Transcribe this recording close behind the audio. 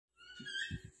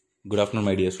Good afternoon,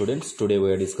 my dear students. Today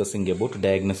we are discussing about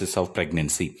diagnosis of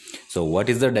pregnancy. So, what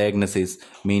is the diagnosis?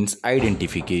 Means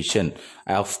identification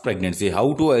of pregnancy.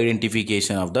 How to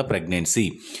identification of the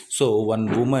pregnancy? So,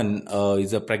 one woman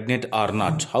is a pregnant or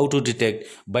not. How to detect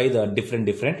by the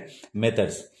different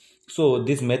methods. So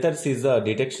this methods is the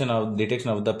detection of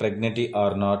the pregnancy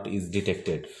or not is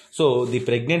detected. So the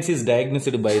pregnancy is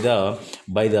diagnosed by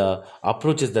the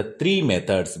approaches the three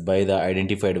methods by the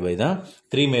identified by the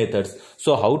three methods.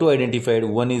 So how to identify it?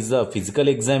 One is the physical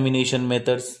examination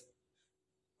methods.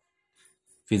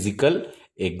 Physical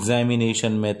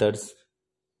examination methods.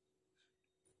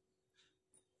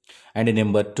 And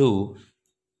number two,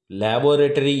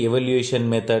 laboratory evaluation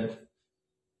method.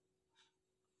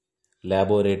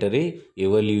 Laboratory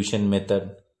evaluation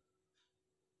method.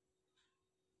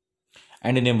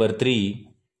 And number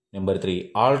three,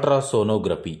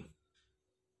 ultrasonography.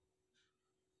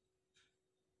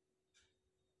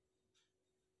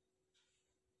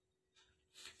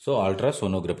 So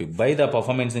ultrasonography. By the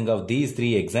performing of these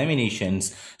three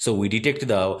examinations, so we detect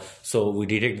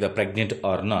the pregnant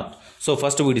or not. So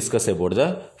first we discuss about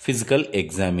the physical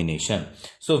examination.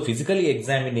 So physical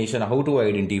examination, how to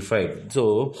identify it?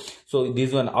 So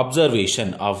this one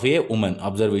observation of a woman.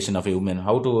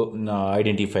 How to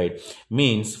identify it?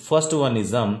 Means first one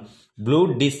is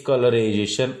blue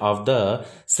discoloration of the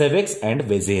cervix and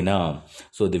vagina.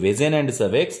 So the vagina and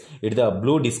cervix, it is the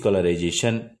blue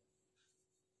discoloration.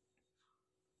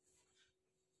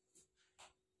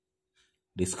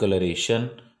 Discoloration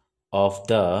of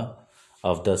the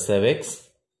cervix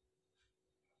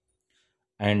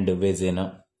and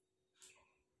vagina.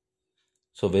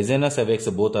 So vagina, cervix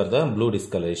both are the blue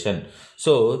discoloration.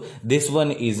 So this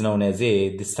one is known as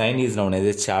this sign is known as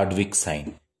a Chadwick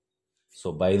sign.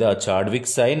 So by the Chadwick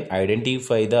sign,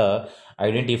 identify the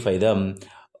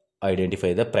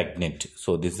pregnant.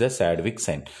 So this is the Chadwick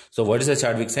sign. So what is the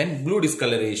Chadwick sign? Blue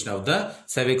discoloration of the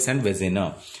cervix and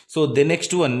vagina. So the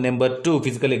next one, number two,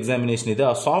 physical examination is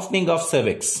the softening of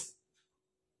cervix.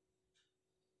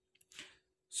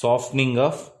 Softening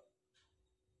of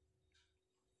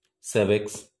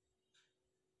cervix.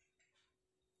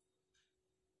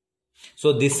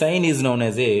 So this sign is known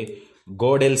as a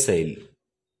Godel sign.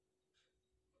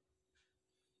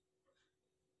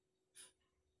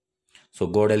 So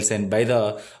Godel sign, by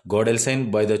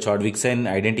the Chadwick sign,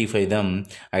 identify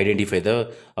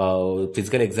the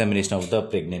physical examination of the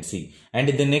pregnancy. And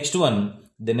the next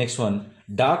one,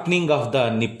 darkening of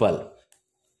the nipple.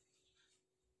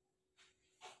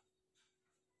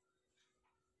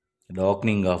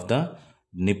 Darkening of the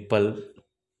nipples.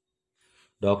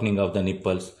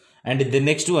 And the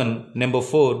next one, number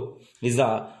four, is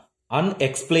the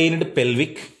unexplained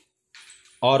pelvic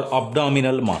or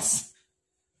abdominal mass.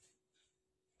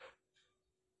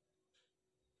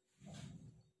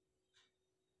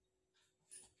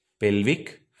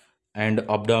 Pelvic and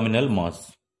abdominal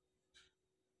mass.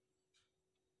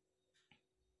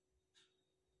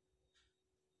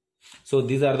 So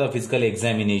these are the physical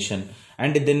examination.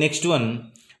 And the next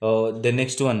one,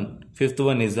 fifth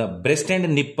one is the breast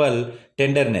and nipple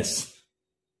tenderness.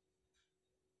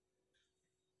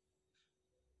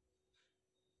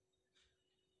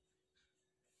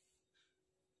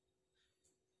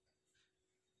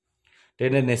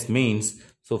 Tenderness means,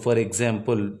 so for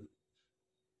example,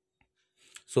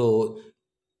 so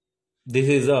this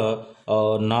is a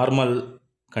normal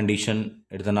condition.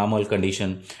 It is a normal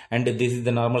condition, and this is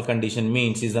the normal condition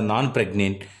means is a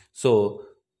non-pregnant. So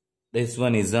this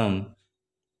one is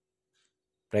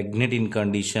pregnant in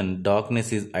condition.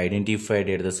 Darkness is identified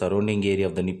at the surrounding area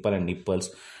of the nipple and nipples,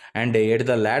 and at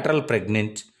the lateral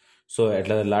pregnant. So at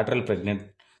the lateral pregnant,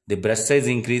 the breast size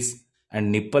increase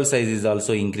and nipple size is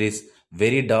also increase.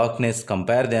 Very darkness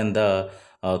compare than the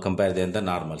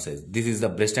normal size. This is the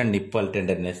breast and nipple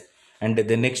tenderness. And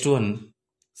the next one,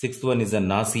 sixth one is a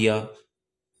nausea,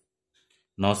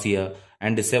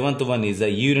 and the seventh one is a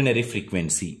urinary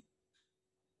frequency.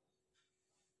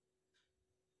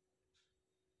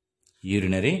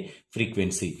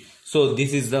 So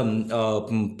this is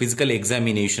the physical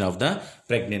examination of the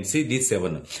pregnancy, these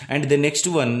seven. And the next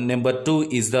one, number two,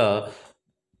 is the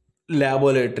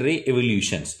laboratory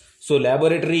evaluations. So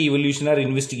laboratory evaluation or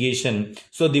investigation.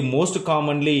 So the most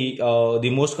commonly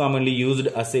used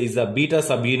assay is the beta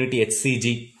subunit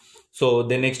HCG. So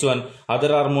the next one, other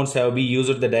hormones have been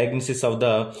used the diagnosis of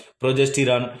the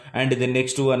progesterone, and the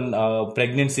next one,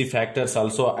 pregnancy factors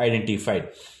also identified.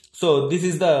 So this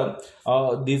is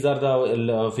these are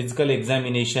the physical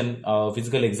examination,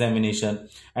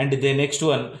 and the next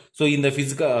one. So in the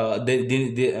physical,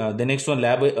 the next one,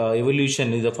 lab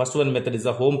evaluation is the first one method is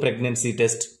the home pregnancy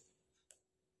test.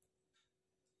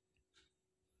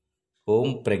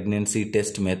 Home pregnancy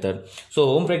test method. So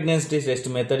home pregnancy test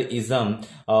method is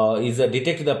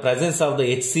detect the presence of the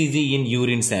HCG in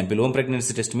urine sample. Home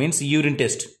pregnancy test means urine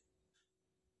test.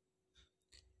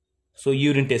 So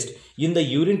urine test. In the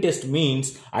urine test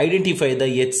means identify the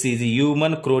HCG,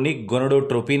 human chronic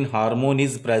gonadotropin hormone,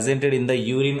 is presented in the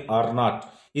urine or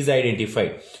not, is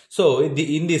identified. So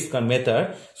in this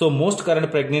method, so most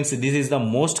current pregnancy, this is the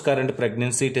most current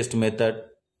pregnancy test method.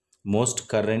 Most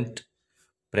current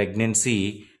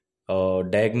pregnancy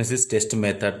diagnosis test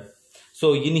method.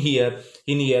 So in here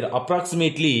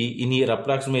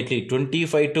approximately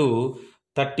 25 to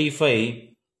 35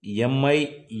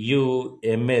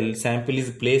 MIU/ml sample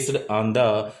is placed on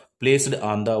the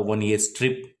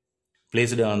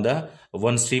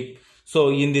one strip. So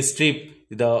in this strip,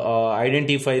 the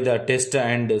identify the test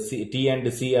and T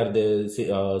and C are the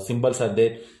symbols are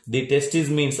there. The test is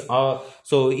means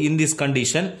so in this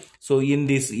condition, so in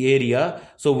this area,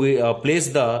 so we place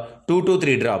the 2 to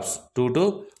 3 drops. 2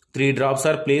 to 3 drops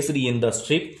are placed in the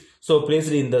strip. So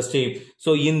placed in the strip.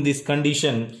 So in this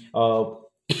condition,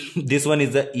 this one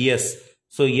is the S.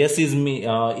 So S is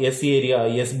S area,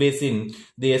 S basin.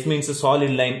 The S means a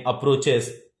solid line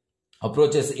approaches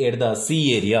at the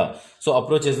C area. So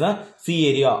approaches the C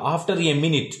area after a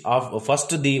minute.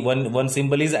 First the one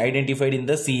symbol is identified in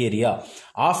the C area.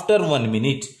 After 1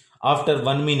 minute,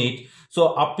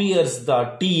 so appears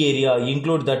the T area,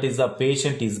 include that is the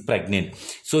patient is pregnant.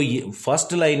 So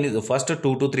first line is the first 2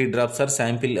 to 3 drops are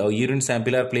urine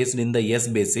sample are placed in the S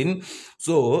basin.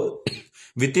 So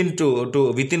within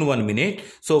 1 minute,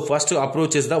 so first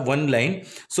approaches the one line.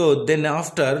 So then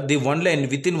after the one line,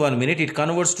 within 1 minute, it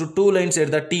converts to 2 lines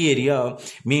at the T area,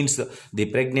 means the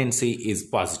pregnancy is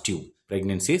positive.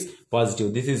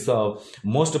 This is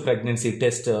most pregnancy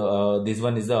test. This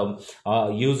one is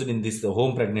used in this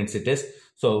home pregnancy test.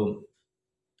 So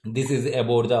this is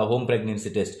about the home pregnancy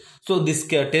test. So these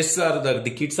tests are the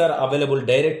kits are available.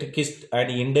 Direct kits and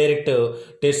indirect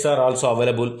tests are also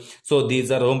available. So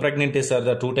these are home pregnancy tests are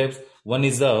the two types. One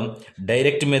is the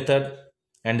direct method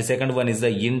and the second one is the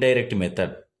indirect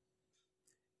method.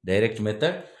 Direct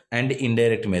method and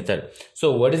indirect method.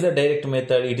 So what is the direct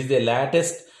method? It is a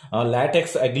latex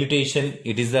agglutation.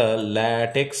 It is a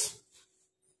latex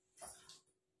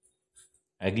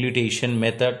agglutation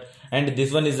method, and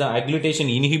this one is the agglutation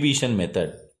inhibition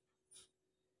method.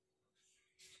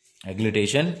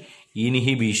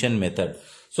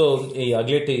 So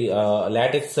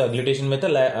latex agglutation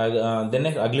method, then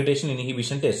agglutation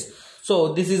inhibition test.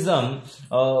 So this is the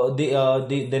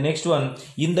next one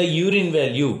in the urine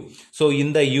value. So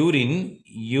in the urine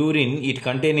it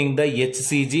containing the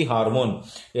HCG hormone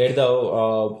at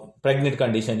the pregnant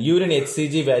condition. Urine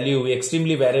HCG value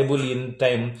extremely variable in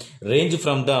time, range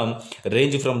from the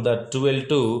 12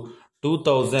 to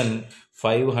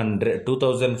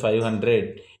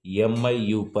 2500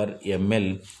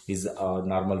 MIU/ml is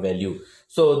normal value.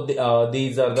 So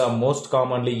these are the most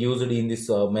commonly used in this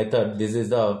method. This is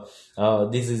the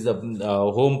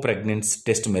home pregnancy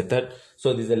test method.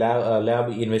 So this is a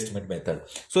lab investment method.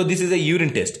 So this is a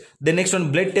urine test. The next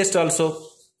one, blood test also.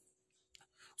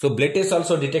 So blood test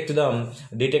also detect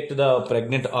the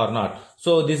pregnant or not.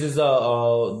 So this is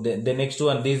the next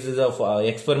one. This is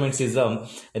experiments is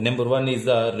number one is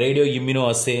the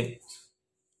radioimmunoassay.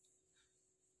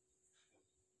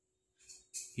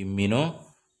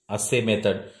 Immunoassay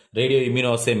method.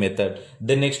 Radioimmunoassay method.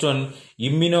 The next one,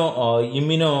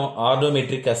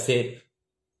 immunoradiometric assay.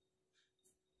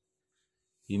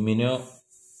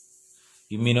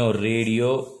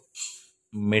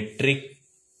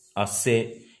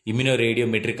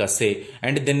 Immunoradiometric assay.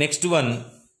 And the next one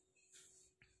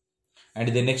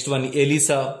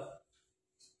ELISA.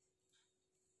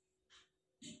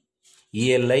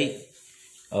 ELISA.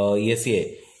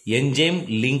 Enzyme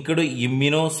linked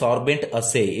immunosorbent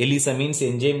assay. ELISA means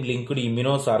enzyme linked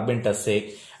immunosorbent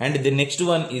assay. And the next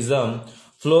one is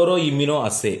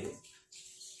fluoroimmunoassay.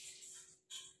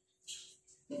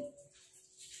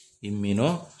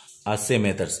 Immunoassay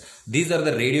methods. These are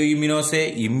the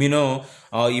radioimmunoassay,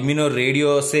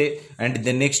 immunoradioassay, and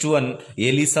the next one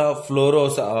ELISA,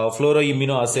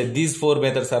 fluoroimmunoassay. These four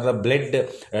methods are the blood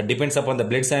depends upon the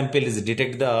blood sample is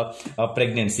detect the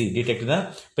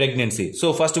pregnancy.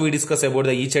 So first we discuss about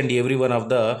the each and every one of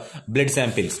the blood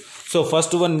samples. So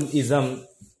first one is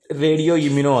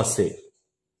radioimmunoassay.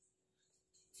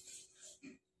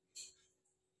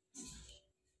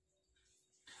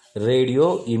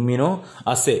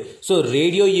 Radioimmunoassay. So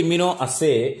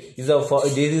radioimmunoassay is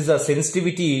this is a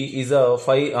sensitivity is a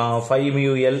 5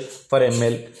 mul per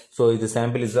ml. So the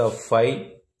sample is a 5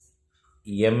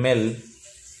 ml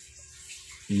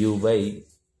u by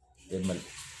ml.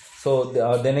 So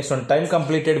the next one, time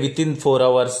completed within 4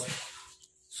 hours.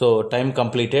 So time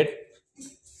completed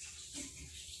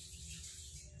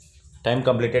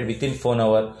within 4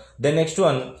 hour. The next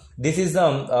one, this is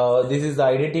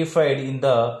identified in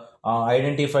the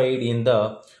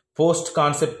post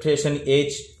conception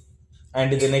age,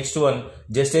 and the next one,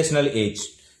 gestational age.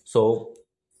 So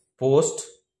post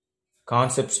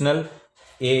conceptional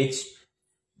age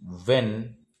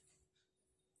when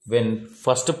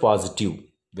first positive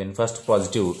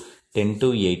 10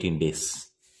 to 18 days,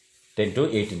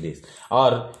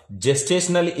 or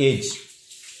gestational age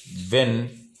when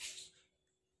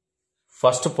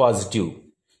first positive.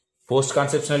 Post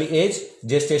conceptional age,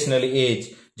 gestational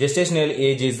age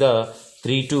is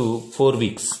 3 to 4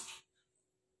 weeks.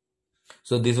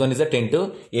 So this one is a 10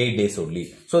 to 8 days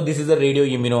only. So this is a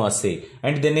radioimmunoassay.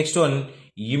 And the next one,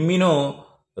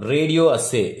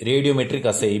 radiometric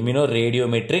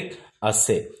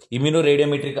assay.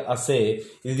 Immunoradiometric assay,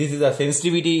 this is a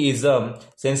sensitivity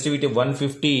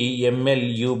 150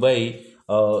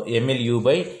 ml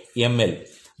by ml.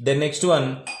 The next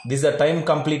one, this is a time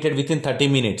completed within 30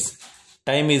 minutes.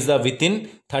 Time is within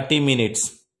 30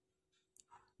 minutes.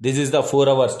 This is the 4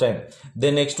 hours time.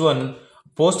 The next one,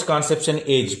 post conception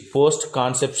age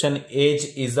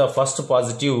is the first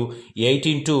positive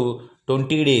 18 to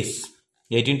 20 days.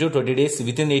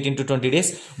 Within 18 to 20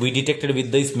 days we detected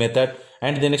with this method.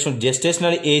 And the next one,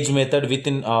 gestational age method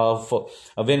within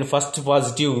when first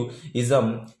positive is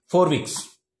 4 weeks.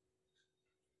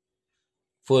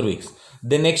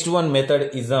 The next one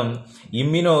method is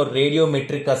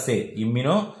immunoradiometric assay.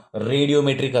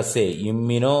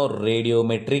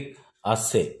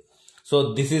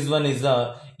 So this is one is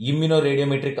a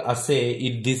immunoradiometric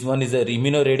assay. This one is a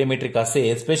immunoradiometric assay.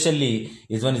 Especially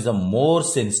this one is a more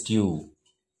sensitive.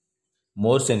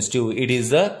 It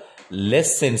is a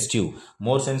less sensitive.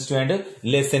 More sensitive and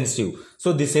less sensitive.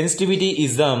 So the sensitivity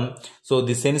is of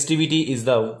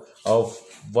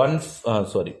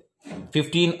 1500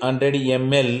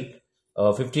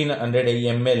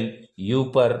 ml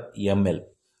U per ml.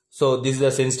 So this is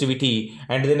the sensitivity.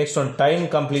 And the next one, time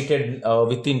completed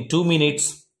within 2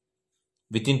 minutes.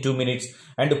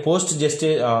 And post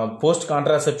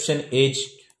contraception age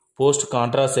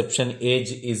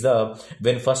is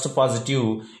when first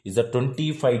positive is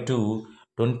 25 to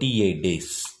 28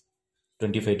 days.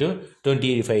 25 to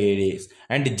 25 days.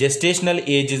 And gestational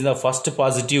age is the first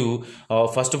positive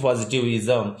is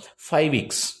 5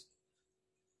 weeks.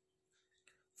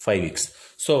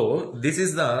 So this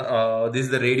is the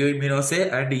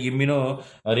radioimmunoassay and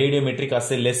immunoradiometric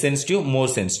assay, less sensitive, more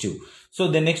sensitive. So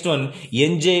the next one,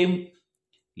 enzyme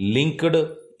linked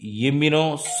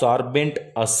immunosorbent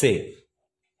assay.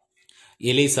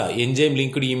 ELISA, enzyme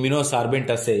linked immunosorbent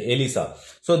assay, ELISA.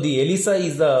 So the ELISA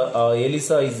is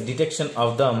detection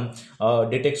of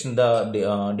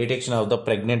the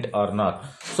pregnant or not.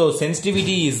 So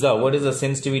sensitivity is what is the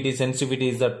sensitivity? Sensitivity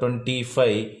is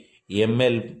 25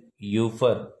 ml U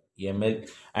per ml,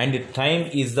 and time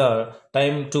is the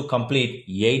time to complete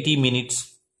 80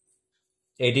 minutes,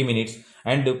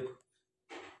 and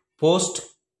post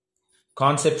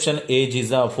conception age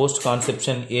is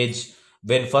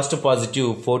when first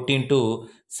positive 14 to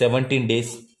 17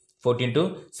 days.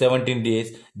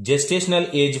 Gestational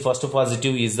age first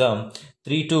positive is 3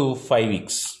 to 5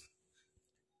 weeks,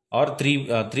 or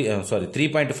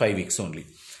 3.5 weeks only.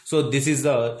 So this is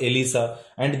the ELISA.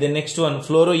 And the next one,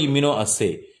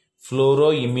 fluoroimmunoassay. So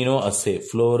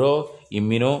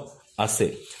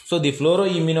the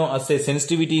fluoroimmunoassay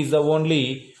sensitivity is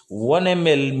only 1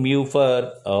 ml mu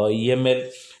per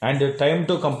ml, and the time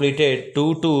to complete it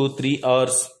 2 to 3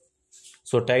 hours.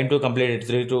 So time to complete it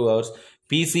 3 to 2 hours.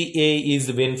 PCA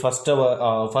is when first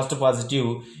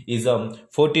positive is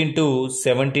 14 to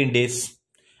 17 days.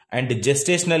 And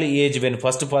gestational age when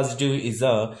first positive is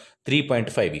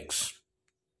 3.5 weeks.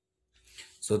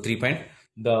 So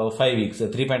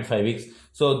 3.5 weeks.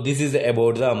 So this is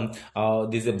about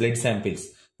these blood samples.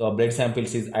 So blood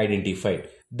samples is identified.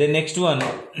 The next one,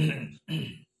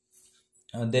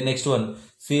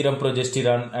 serum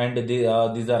progesterone, and these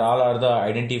are all the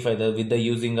identified with the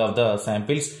using of the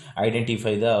samples,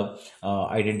 identify the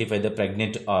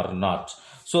pregnant or not.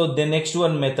 So the next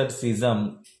one methods is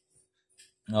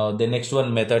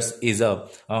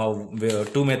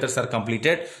two methods are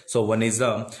completed. So one is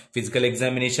the physical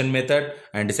examination method,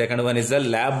 and the second one is the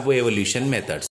lab evaluation methods.